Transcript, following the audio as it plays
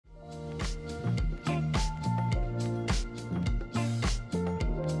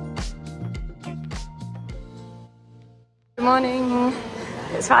Good morning.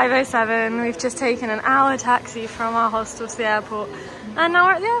 It's 5:07. We've just taken an hour taxi from our hostel to the airport, and now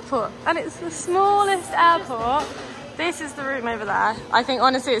we're at the airport. And it's the smallest airport. This is the room over there. I think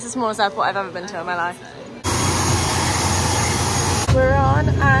honestly it's the smallest airport I've ever been to in my life. We're on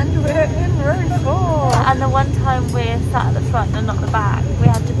and we're in row 4. And the one time we sat at the front and not the back, we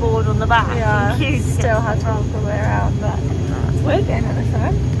had to board on the back. Yeah, still had to walk all the way around, but we're getting at the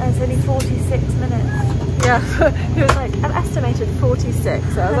front. And it's only 46 minutes. Yeah, he was like, I've estimated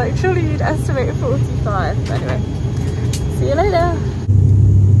 46. So I was like, surely you'd estimate 45. But anyway, see you later.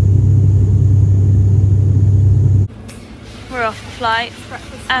 We're off the flight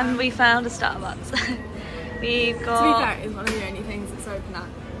and we found a Starbucks. We've got... To be fair, it's one of the only things that's open at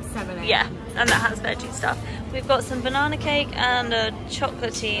 7 AM. Yeah, and that has veggie stuff. We've got some banana cake and a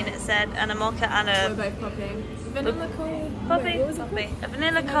chocolatine, it said, and a mocha and a... We're both popping. Vanilla cold... Poppy? Wait, what was it Poppy. called? A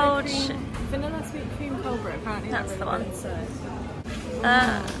vanilla cold... Vanilla sweet cream cold brew, apparently. That's the one. Good, so.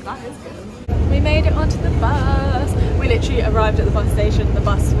 That is good. We made it onto the bus. We literally arrived at the bus station, the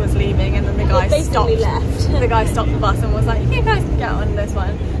bus was leaving, and then the guy stopped. The guy stopped the bus and was like, you guys can get on this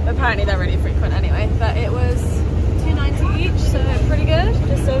one. But apparently they're really frequent anyway. But it was $2.90 each, so pretty good.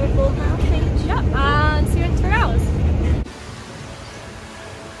 Just over £4 each. Yep, and see you in 3 hours.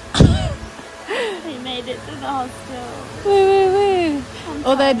 We made it to the hostel. Woo woo woo.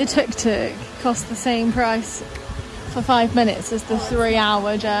 Although the tuk-tuk cost the same price for 5 minutes as the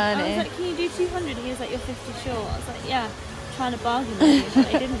 3-hour journey. I was like, can you do 200? He was like, you're 50 short. I was like, yeah, trying to bargain with you,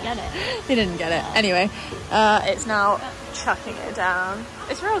 but he didn't get it. He didn't get it. Anyway, it's now chucking it down.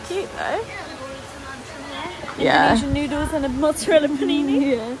 It's real cute though. Yeah. Indonesian noodles and a mozzarella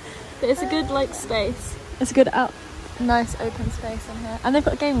panini. Yeah. But it's a good like space. It's a good nice open space in here. And they've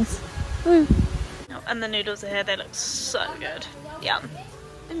got games. Woo. Oh, and the noodles are here, they look so good. Yum.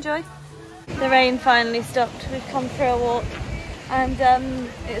 Enjoy. The rain finally stopped. We've come for a walk and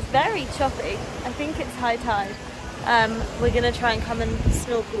it's very choppy. I think it's high tide. We're gonna try and come and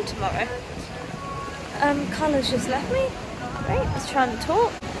snorkel tomorrow. Carla's just left me. Great, I was trying to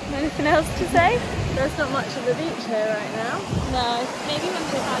talk. Anything else to say? There's not much of the beach here right now. No. Maybe when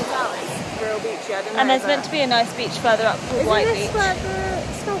the tide's out it's real beachy, I don't know. And there's meant to be a nice beach further up called White Beach. Isn't this where the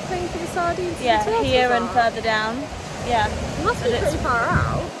snorkeling for the sardines? Yeah, here and further down. Yeah. It must be pretty far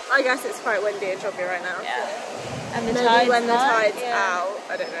out. I guess it's quite windy and choppy right now. Yeah. And the maybe tide's when the high, tide's out,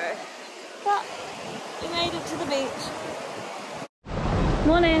 I don't know. But we made it to the beach.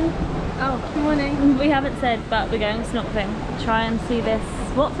 Morning. Oh, good morning. We haven't said, but we're going snorkeling. Try and see this.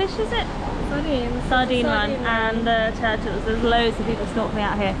 What fish is it? Sardine. Sardine one. And the turtles. There's loads of people snorkeling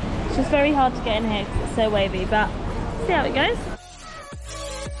out here. It's just very hard to get in here because it's so wavy, but see how it goes.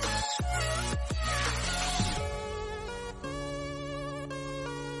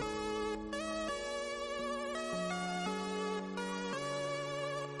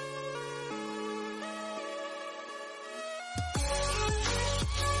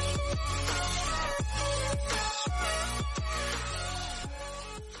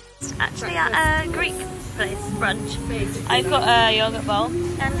 Actually at a Greek place, brunch. I've got a yogurt bowl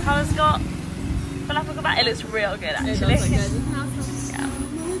and Carla's got falafel kebab. It looks real good actually. It does look good.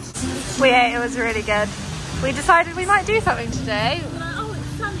 Yeah. We ate, it was really good. We decided we might do something today. Oh,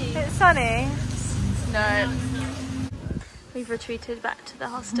 it's sunny. It's sunny. No. We've retreated back to the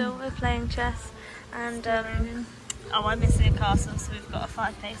hostel. We're playing chess and oh, I'm missing a castle, so we've got a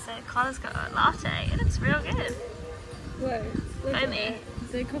 5 peso. Carla's got a latte. It looks real good. Whoa. Foamy.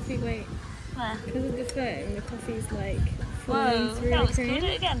 The coffee, wait. Where? Because of the foam, the coffee's like Whoa, falling through that the was cream. cool. Do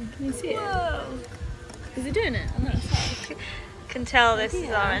it again. Can you see Whoa. it? Is it doing it on that side? Can tell this is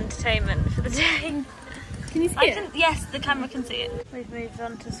our entertainment for the day. Can you see it? Yes, the camera can see it. We've moved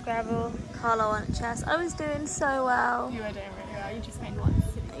on to Scrabble. Carla won at chess. I was doing so well. You were doing really well. You just made one.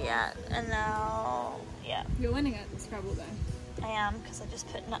 Yeah, and now, yeah. You're winning at Scrabble though. I am, because I just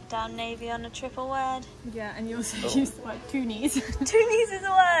put down navy on a triple word. Yeah, and you also used the word toonies. Toonies is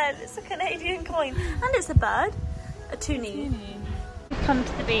a word. It's a Canadian coin. And it's a bird. A toonie. We've come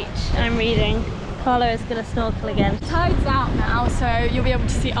to the beach. I'm reading. Carla is going to snorkel again. Tide's out now, so you'll be able to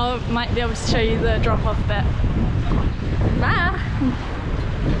see. I might be able to show you the drop off bit. Bye.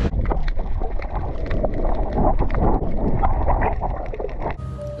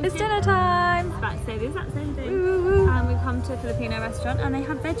 It's dinner time. I was about to say the exact same thing. Ooh. And we've come to a Filipino restaurant and they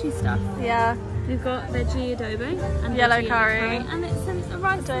have veggie stuff. Yeah. We've got veggie adobo and Yellow veggie curry. and it's a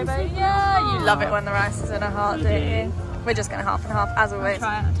rice Adobo. Yeah, you love it when the rice is in a heart, don't you? We're just going half and half, as always.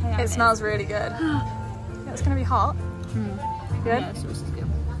 Try it, I'll tell you how It smells really good. Yeah, it's going to be hot. Good? Yeah, it's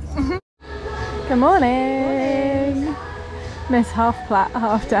good. Good morning. Miss half plat,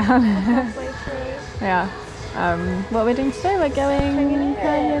 half down. Halfway through. Yeah. What we're doing today, we're going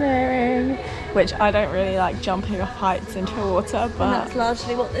canyoneering, which I don't really like jumping off heights into water, but and that's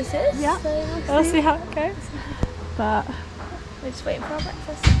largely what this is. Yeah, so we'll see how it goes. But we're just waiting for our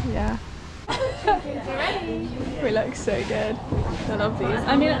breakfast. Yeah. We look so good. I love these.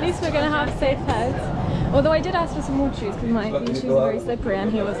 I mean, at least we're going to have safe heads. Although I did ask for some water shoes because my shoes are very slippery,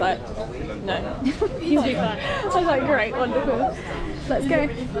 and he was like, no. He's like, I was like, great, wonderful. Let's go.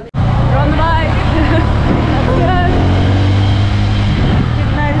 We're on the bike. Let's go.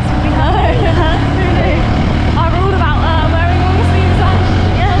 Didn't know this would be happening. Who knew? Our rule about wearing long sleeves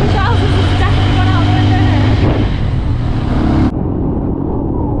and trousers has definitely gone out the window here.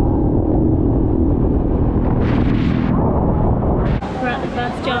 We're at the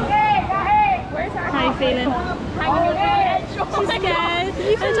first jump. How are you feeling? She's scared.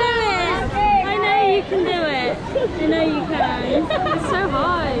 You can do it. I know you can do it. I know you can. It's so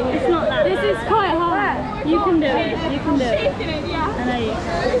high. It's not that This is quite high. You can do it. You can do it. I know you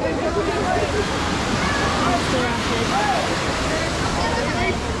can. It's so rapid.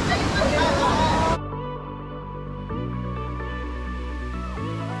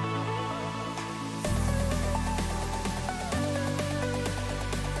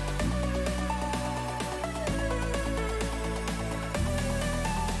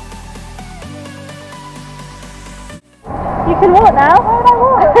 You can walk now. Where would I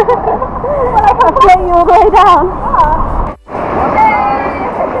walk? Well, I can't get you all the way down.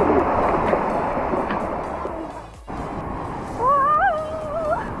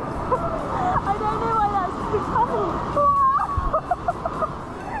 I don't know why that's so funny.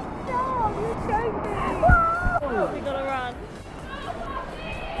 Damn, you're joking. We gotta run.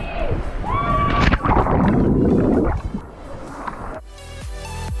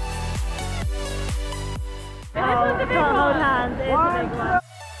 Can't hold hands, it is a big one.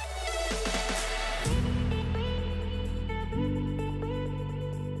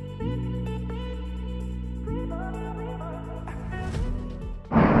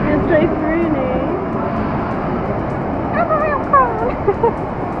 You're so pruny.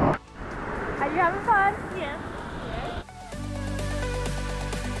 Are you having fun? Yeah.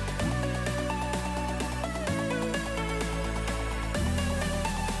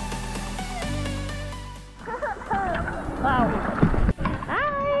 Wow. Hi.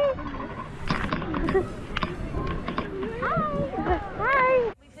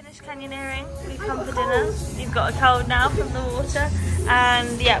 Hi. We finished canyoneering. We've come for dinner. We've got a cold now from the water,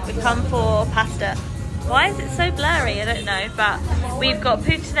 and yeah, we've come for pasta. Why is it so blurry? I don't know, but we've got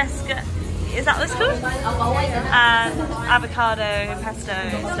puttanesca. Is that what it's called? And avocado, pesto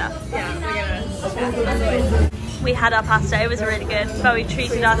stuff. Yeah, we're gonna. We had our pasta, it was really good, but we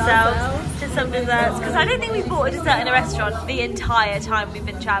treated ourselves to some desserts, because I don't think we bought a dessert in a restaurant the entire time we've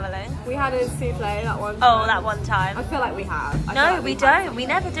been travelling. We had a souffle that one time. Oh, that one time. I feel like we have. No, we don't. We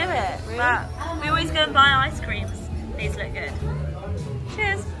never do it. Really? But we always go and buy ice creams. These look good.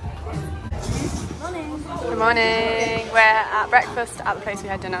 Cheers. Morning. Good morning. We're at breakfast at the place we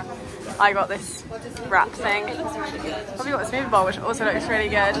had dinner. I got this wrap thing. It looks really good. Probably got this Moalboal, which also looks really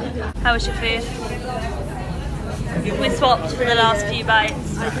good. How was your food? We swapped for the last few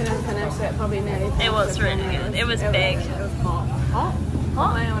bites. I couldn't finish it, probably nearly. It was really good. It was big. It was hot. Hot?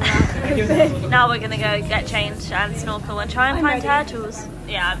 Hot? Now we're gonna go get changed and snorkel and try and find turtles.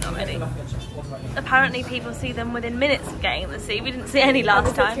 Yeah, I'm not ready. Apparently people see them within minutes of getting in the sea. We didn't see any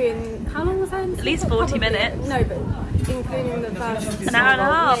last time. How long was that? At least 40 minutes. No, but including the first... An hour and a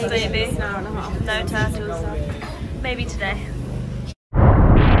half, maybe. An hour and a half. No turtles. Maybe today.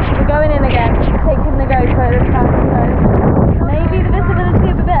 We're going in again, taking the GoPro this time, so maybe the visibility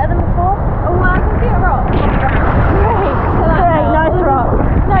will be better than before. Oh, well, I can see a rock on the ground. Great, nice rock.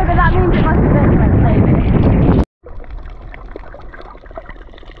 No, but that means it must be different, maybe.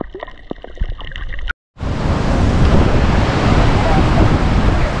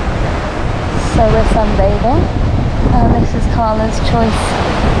 So we're sunbathing, and this is Carla's choice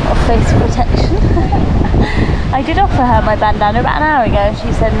of face protection. I did offer her my bandana about an hour ago, and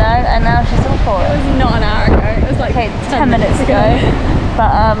she said no, and now she's all for it. It was not an hour ago, it was like 10 minutes ago.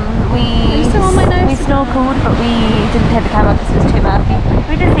 But we snorkeled, but we didn't hit the camera because it was too murky.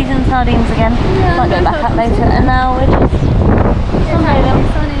 We did see some sardines again, might go back up later, and now we're just sunbathing.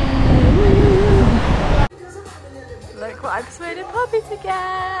 Look what I persuaded Poppy to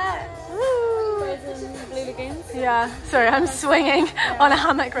get! Woo! Blue lagoons. Yeah, sorry, I'm swinging on a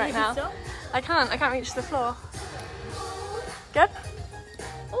hammock right now. I can't reach the floor. Good?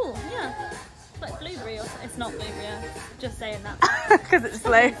 Oh, yeah. It's like blueberry or something. It's not blueberry, yeah. Just saying that. Because it's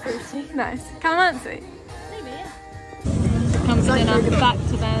blue. Nice. Calamansi? Maybe, yeah. Come to dinner, back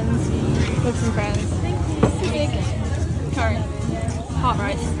to Ben's with some friends. Thank you. Sorry. Heart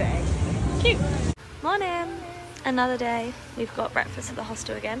rate. Cute. Morning. Another day. We've got breakfast at the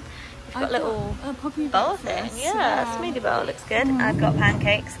hostel again. We've got a little bowl thing. Yeah, smoothie bowl looks good. I've got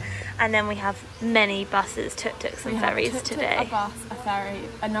pancakes. And then we have many buses, tuk-tuks and ferries today. A bus, a ferry,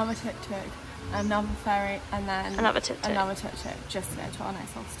 another tuk-tuk, another ferry, and then another tuk-tuk. Another tuk-tuk just to go to our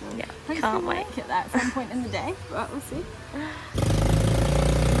next hostel. Yeah, Hopefully can't we'll wait. Make it there at some point in the day, but we'll see.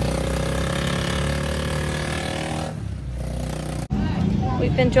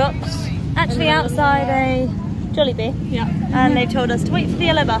 We've been dropped actually outside a Jollibee. Yeah. And they've told us to wait for the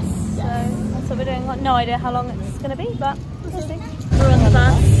yellow bus. Yes. So that's what we're doing. Got no idea how long it's going to be, but we'll see. We're on the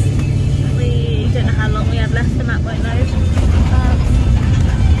bus. We don't know how long we have left, the map won't load.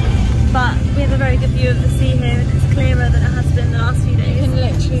 But we have a very good view of the sea here, and it's clearer than it has been the last few days. You can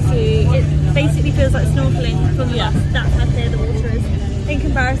literally see. It basically feels like snorkeling from the bus. That's how clear the water is in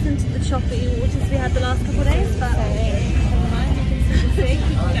comparison to the choppy waters we had the last couple of days. But we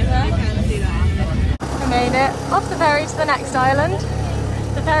made it off the ferry to the next island.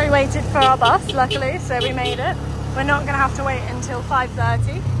 The ferry waited for our bus, luckily, so we made it. We're not going to have to wait until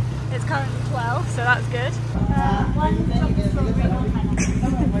 5:30. It's currently 12, so that's good.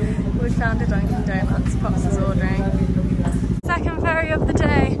 We found a Dunkin' Donuts. Pops is ordering. Second ferry of the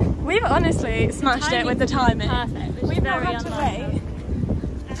day. We've honestly smashed it with the timing. Perfect. We've not had to wait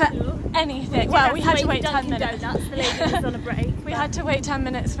for anything. Well, we had to wait 10 minutes. Donuts, the lady was on a break. We had to wait 10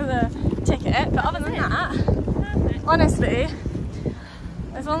 minutes for the ticket, but other than that, honestly,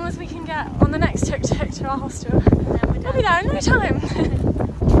 as long as we can get on the next tuk-tuk to our hostel, we'll be there in no time.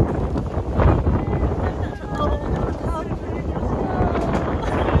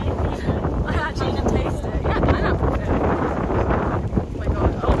 I actually didn't taste it. Yeah, pineapple fit. Oh my god,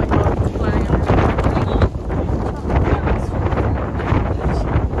 it's flying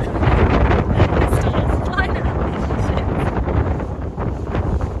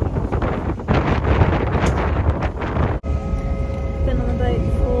Been on the boat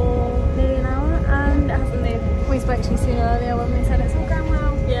for nearly an hour and it hasn't moved. We spoke to you soon earlier when we said it's all going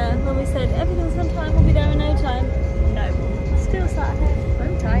well. Yeah, when we said everything's on time, we'll be there in no time. No, still sat here.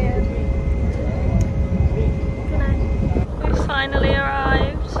 I'm tired. Good night. We've finally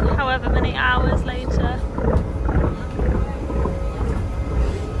arrived, however many hours later.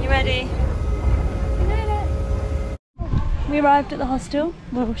 You ready? We made it. We arrived at the hostel.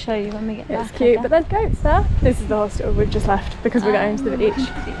 We'll show you when we get back. It's cute, but there's goats there. This is the hostel we've just left because we're going to the beach.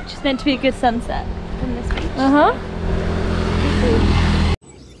 It's meant to be a good sunset from this beach. Uh-huh.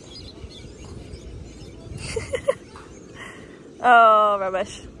 Oh,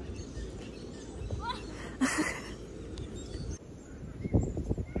 rubbish.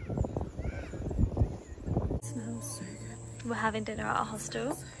 Smells so good. We're having dinner at our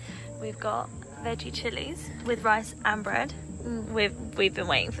hostel. We've got veggie chilies with rice and bread. We've been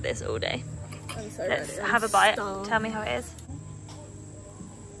waiting for this all day. I'm so Let's ready. have a bite. Starved. Tell me how it is.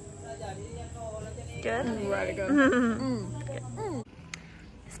 Good? Really good.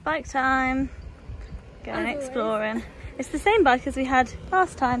 It's bike time. Going exploring. It's the same bike as we had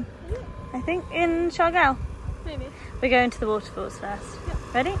last time, I think, in Siquijor. Maybe. We're going to the waterfalls first. Yep.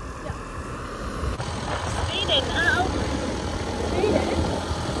 Ready? Yeah. Speeding now.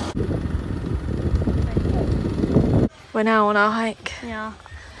 We're now on our hike. Yeah.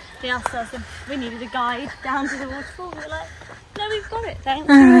 They asked us if we needed a guide down to the waterfall. We were like, no, we've got it, thanks.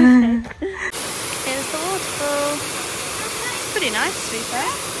 Here's the waterfall. Pretty nice, to be fair.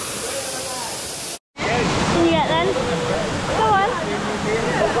 Can you get then? Go on.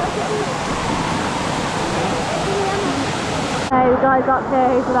 Hey, the guy's up here,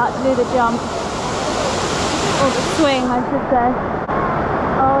 he's about to do the jump. Or the swing, I should say.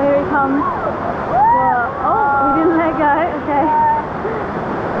 Oh, here he comes. Whoa. Oh, he didn't let go, okay.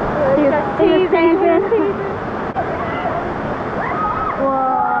 He was teasing.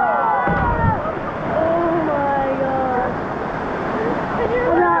 Whoa. Oh my god. That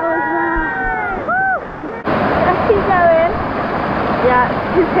was nice. Let's keep going. Yeah,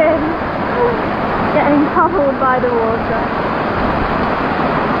 he's in. Getting pummeled by the water.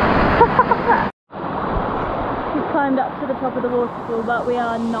 We've climbed up to the top of the waterfall, but we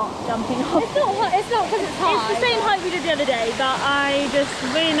are not jumping off. It's not because it's high. It's the same height we did the other day, but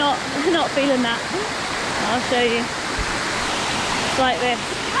we're not feeling that. I'll show you. It's like this.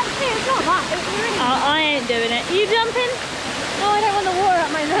 Actually, it's not that. It's really I ain't doing it. You jumping? No, I don't want the water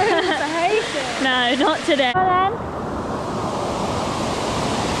up my nose. I hate it. No, not today. Well then.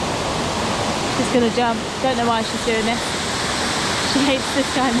 She's gonna jump. Don't know why she's doing this. She hates this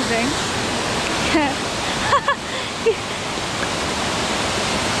kind of thing.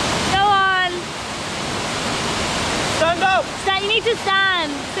 Go on. Stand up! You need to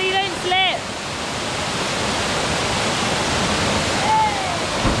stand so you don't slip.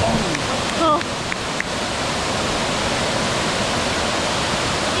 Oh.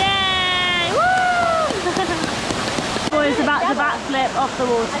 Yay! Woo! Boys about to backflip off the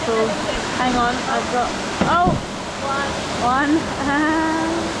waterfall. Hang on, I've got... Oh! One.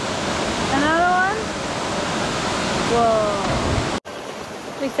 Another one. Whoa.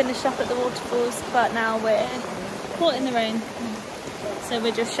 We finished up at the waterfalls, but now we're caught in the rain. So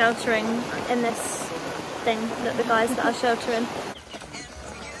we're just sheltering in this thing that the guys that are sheltering.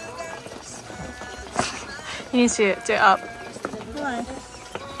 You need to do it up. Why?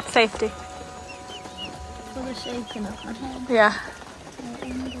 Safety. For the shaking of my head. Yeah.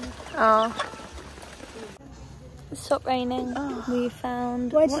 Oh. It stopped raining. Oh. We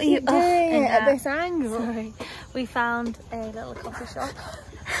found... What are you doing at this angle? Sorry. We found a little coffee shop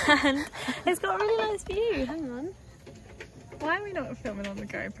and it's got a really nice view. Hang on. Why are we not filming on the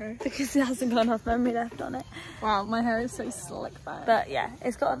GoPro? Because it hasn't got enough memory left on it. Wow, my hair is so slick back. But yeah,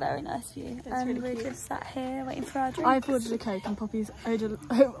 it's got a very nice view. It's and really we're cute. just sat here waiting for our drink. I've ordered a Coke and Poppy's ordered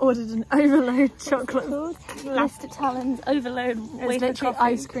an overload chocolate. Mr. Talon's overload It's wafer literally coffee.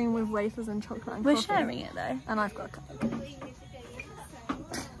 ice cream with wafers and chocolate and We're coffee. sharing it though. And I've got a Coke.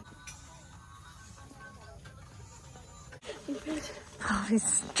 Oh,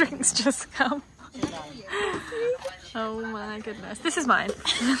 these drinks just come. Oh my goodness. This is mine.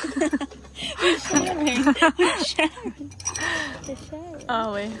 We're sharing. We're sharing.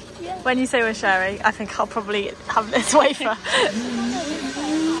 Are we? Yeah. When you say we're sharing, I think I'll probably have this wafer.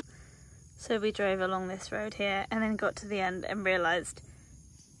 So we drove along this road here and then got to the end and realised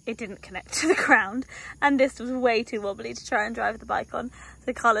it didn't connect to the ground and this was way too wobbly to try and drive the bike on.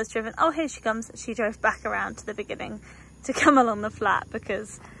 So Carla's driven, oh here she comes, she drove back around to the beginning to come along the flat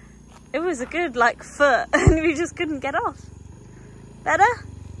because it was a good like foot and we just couldn't get off. Better?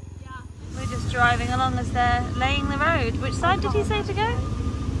 Yeah. We're just driving along as they're laying the road. Which side did he say to go?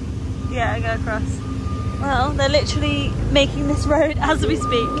 Yeah, go across. Well, they're literally making this road as we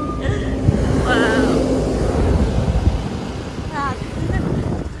speak. Wow.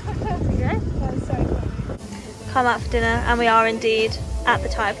 Come out for dinner and we are indeed at the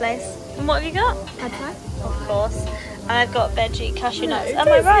Thai place. And what have you got? Pad Thai? Of course. And I've got veggie cashew nuts and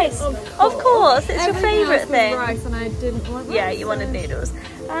my rice. Of course, it's your favourite thing. Rice and I didn't want rice. Yeah, you wanted noodles.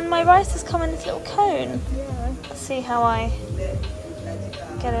 And my rice has come in this little cone. Yeah. Let's see how I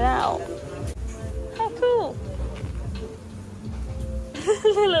get it out. How cool.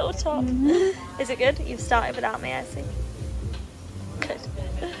 The little top. Is it good? You've started without me, I see. Good.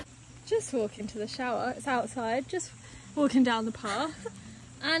 Just walking to the shower. It's outside. Just walking down the path.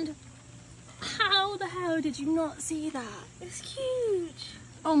 And how the hell did you not see that? It's huge.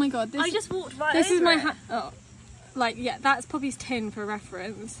 Oh my god. I just walked right This over is my it. oh. Like, yeah, that's Poppy's tin for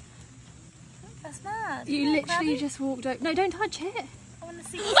reference. That's mad. You literally just walked over. No, don't touch it. I want to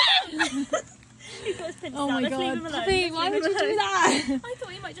see. He's got his pins Oh down. my Let's leave god. him alone. Poppy, Let's why leave would him you do alone. that? I thought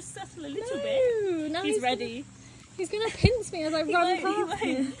he might just settle a little bit. No, He's ready. He's gonna pinch me as I run past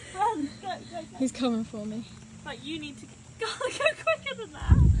him. Run, go. He's coming for me. But you need to go quicker than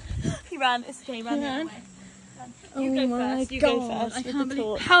that. He ran. It's okay. He ran the other way. Run. You go first. You go first. I with can't the believe.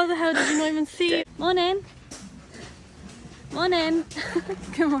 torch. How the hell did you not even see it? Morning. Morning.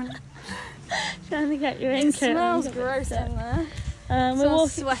 Come on. Trying to get your It intro. smells gross in there. We're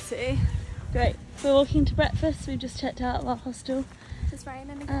Smells walking. sweaty. Great. We're walking to breakfast. We've just checked out of our hostel. It's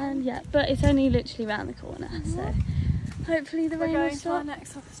raining again. And yeah, but it's only literally round the corner, so hopefully the We're rain will going to our stop.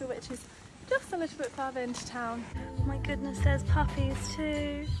 next hostel, which is just a little bit further into town. Oh my goodness, there's puppies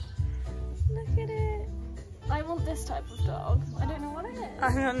too. Look at it. I want this type of dog. I don't know what it is.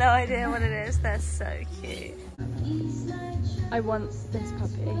 I've got no idea what it is. They're so cute. I want this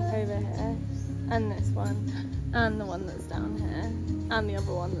puppy over here, and this one, and the one that's down here, and the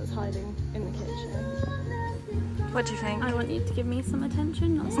other one that's hiding in the kitchen. What do you think? I want you to give me some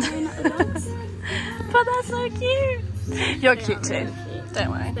attention, not staring at the dogs. But that's so cute. You're cute too. Cute.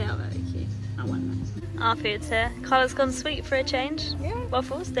 Don't worry. They are very cute. I want them. Our food's here. Carla's gone sweet for a change. Yeah.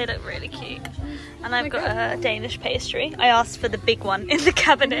 Waffles, they look really cute. And I've They're got a Danish pastry. I asked for the big one in the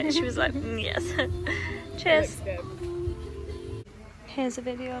cabinet. She was like, yes. Cheers. Looks good. Here's a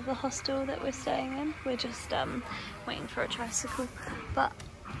video of the hostel that we're staying in. We're just waiting for a tricycle. But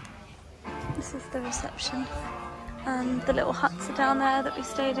this is the reception. And the little huts are down there that we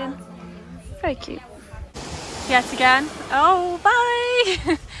stayed in. Very cute. Yet again. Oh,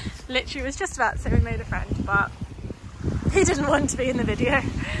 bye! Literally was just about to say we made a friend, but he didn't want to be in the video.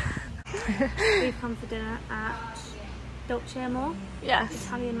 We've come for dinner at Dolce Amore, Yes.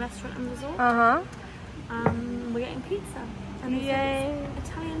 Italian restaurant and resort. Uh-huh. and we're getting pizza. And there's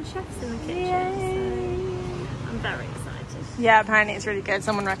Italian chefs in the kitchen. So I'm very excited. Yeah, apparently it's really good.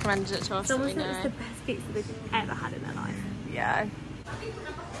 Someone recommended it to us. Someone said it's the best pizza they've ever had in their life. Yeah.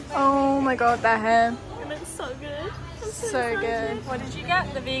 Oh my god, their hair. It looks so good. I'm so good. What did you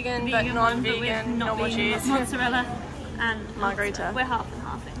get? The vegan but non-vegan, normal cheese. Mozzarella and margarita. We're half and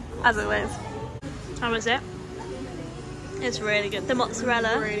halving. As always. How is it? It's really good. The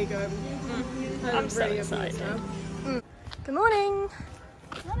mozzarella. Really good. I'm so excited. Good morning.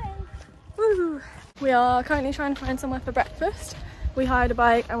 Good morning. Woo. We are currently trying to find somewhere for breakfast. We hired a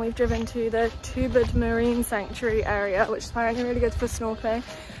bike and we've driven to the Tubod Marine Sanctuary area, which is apparently really good for snorkeling.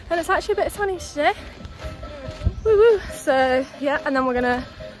 And it's actually a bit sunny today. Woo woo. So yeah, and then we're gonna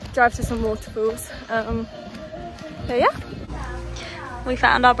drive to some waterfalls. So yeah. We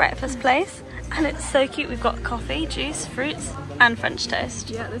found our breakfast place and it's so cute. We've got coffee, juice, fruits and French toast.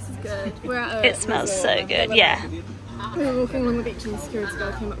 Yeah, this is good. We're at it smells so good, yeah. We were walking along the beach and the security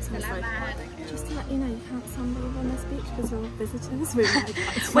guard came up to us like, just to let you know, you can't sunbathe on this beach because we're all visitors. We were like,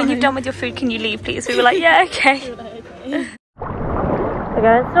 when you're done with your food, can you leave please? We were like, yeah, okay. We were like, okay. We're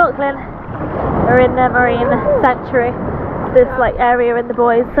going snorkeling. We're in the marine sanctuary. It's this like area in the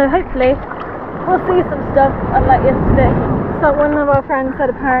buoys, so hopefully we'll see some stuff unlike yesterday. So one of our friends said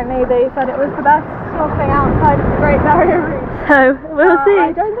apparently they said it was the best snorkeling outside of the Great Barrier Reef. So we'll see.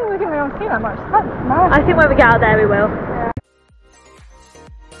 I don't think we're going to be able to see that much. That's mad. I think when we get out there we will. Yeah.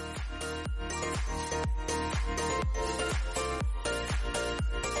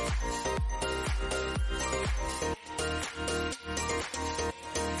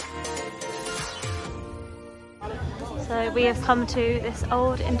 So we have come to this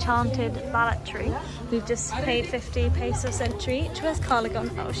old enchanted ballatry. We've just paid 50 pesos entry each. Where's Carla gone?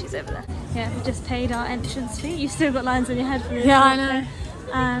 Oh, she's over there. Yeah, we just paid our entrance fee. You've still got lines on your head from this. Yeah, I know.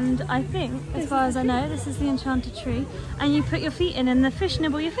 And I think, as far as I know, this is the enchanted tree. And you put your feet in and the fish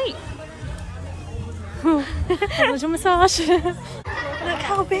nibble your feet. Little massage. Look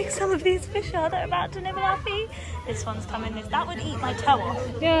how big some of these fish are. They're about to nibble our feet. This one's coming. That would eat my toe off.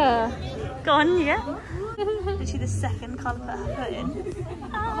 Yeah. Go on, yeah. Literally the second Carla put her foot in.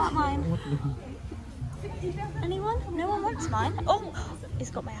 I want mine. Anyone? No one wants mine. Oh, it's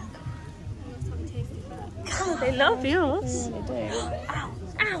got my ankle. God, they love yours. Yeah, they do. Ow,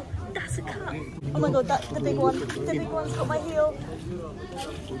 ow, that's a cut. Oh my god, that's the big one. The big one's got my heel.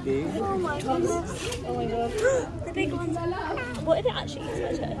 Oh my goodness. Oh my god. The big one's. What did it actually use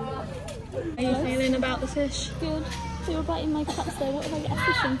my toe? Are you feeling about the fish? Good. They were biting my cuts though. What if I get a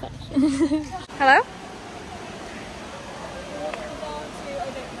fish infection? Hello?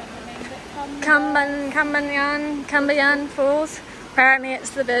 Cambayan Falls. Apparently it's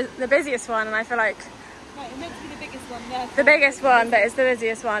the busiest one, and I feel like Right, it meant to be the biggest one there. the biggest one, but it's the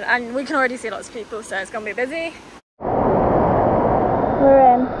busiest one, and we can already see lots of people, so it's gonna be busy. We're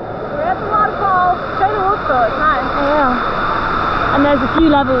in. We're at the waterfall. Show the waterfall, it's nice. Yeah. And there's a few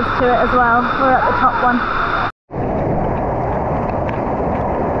levels to it as well. We're at the top one.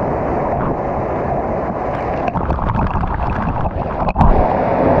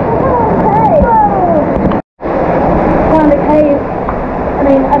 Found a cave. I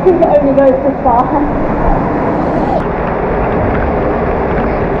mean, I think it only goes this far.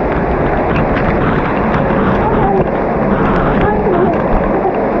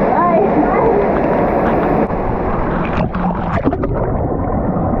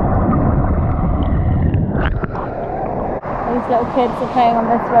 Little kids are playing on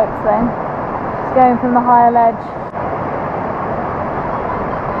this rope swing, just going from the higher ledge.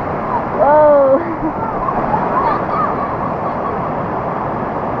 Whoa!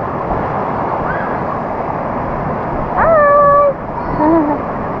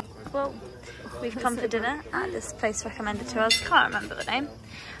 Hi! Well, we've come for dinner at this place recommended to us. Can't remember the name.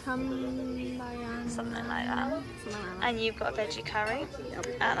 Something like that. And you've got a veggie curry,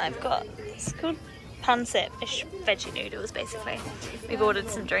 and I've got, it's called pancit-ish veggie noodles basically. We've ordered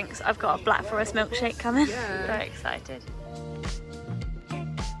some drinks. I've got a Black Forest milkshake coming. Yeah. Very excited.